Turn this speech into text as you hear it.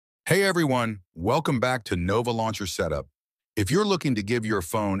Hey everyone, welcome back to Nova Launcher Setup. If you're looking to give your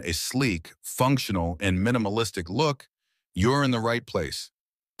phone a sleek, functional, and minimalistic look, you're in the right place.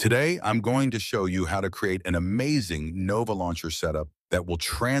 Today, I'm going to show you how to create an amazing Nova Launcher setup that will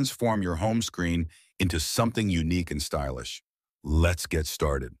transform your home screen into something unique and stylish. Let's get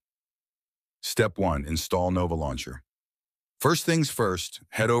started. Step 1. Install Nova Launcher. First things first,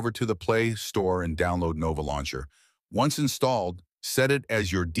 head over to the Play Store and download Nova Launcher. Once installed, set it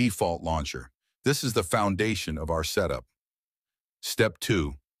as your default launcher. This is the foundation of our setup. Step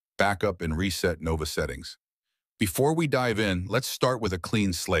 2. Backup and reset Nova settings. Before we dive in, let's start with a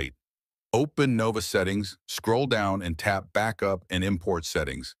clean slate. Open Nova Settings, scroll down and tap Backup and Import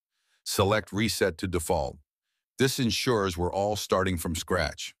Settings. Select Reset to Default. This ensures we're all starting from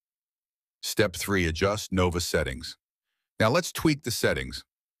scratch. Step 3. Adjust Nova Settings. Now let's tweak the settings.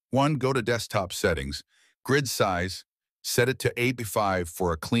 1. Go to Desktop Settings. Grid size, set it to 8x5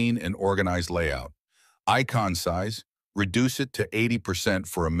 for a clean and organized layout. Icon size, reduce it to 80%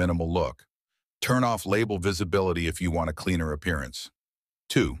 for a minimal look. Turn off label visibility if you want a cleaner appearance.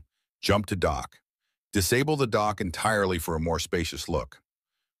 2. Jump to dock. Disable the dock entirely for a more spacious look.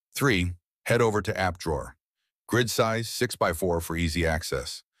 3. Head over to App Drawer. Grid size 6x4 for easy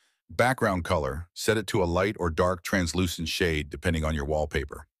access. Background color, set it to a light or dark translucent shade depending on your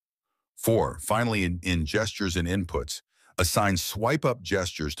wallpaper. 4. Finally, in Gestures and Inputs, assign swipe-up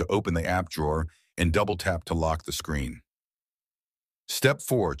gestures to open the app drawer and double-tap to lock the screen. Step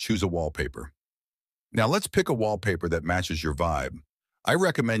 4. Choose a wallpaper. Now let's pick a wallpaper that matches your vibe. I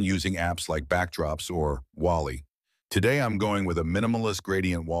recommend using apps like Backdrops or Wally. Today I'm going with a minimalist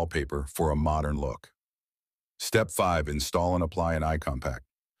gradient wallpaper for a modern look. Step 5. Install and apply an icon pack.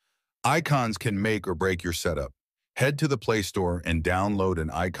 Icons can make or break your setup. Head to the Play Store and download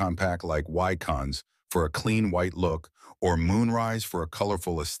an icon pack like Ycons for a clean white look or Moonrise for a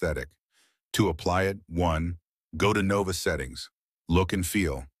colorful aesthetic. To apply it, 1. Go to Nova Settings. Look and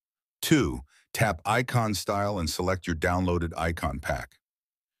feel. 2. Tap Icon Style and select your downloaded icon pack.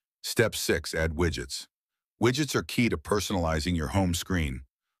 Step 6. Add widgets. Widgets are key to personalizing your home screen.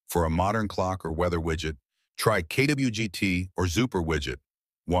 For a modern clock or weather widget, try KWGT or Super Widget.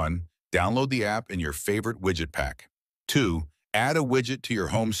 1. Download the app in your favorite widget pack. 2. Add a widget to your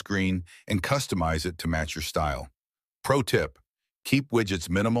home screen and customize it to match your style. Pro tip: keep widgets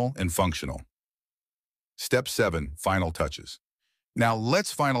minimal and functional. Step 7. Final touches. Now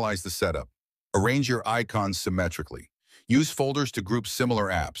let's finalize the setup. Arrange your icons symmetrically. Use folders to group similar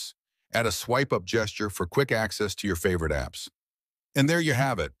apps. Add a swipe-up gesture for quick access to your favorite apps. And there you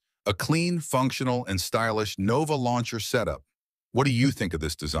have it, a clean, functional, and stylish Nova Launcher setup. What do you think of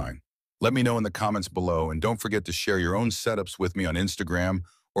this design? Let me know in the comments below, and don't forget to share your own setups with me on Instagram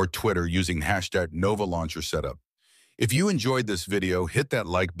or Twitter using hashtag Nova Launcher Setup. If you enjoyed this video, hit that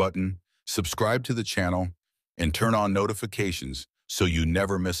like button, subscribe to the channel, and turn on notifications so you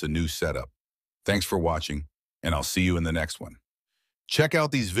never miss a new setup. Thanks for watching, and I'll see you in the next one. Check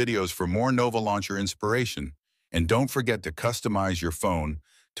out these videos for more Nova Launcher inspiration, and don't forget to customize your phone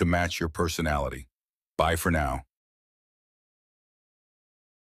to match your personality. Bye for now.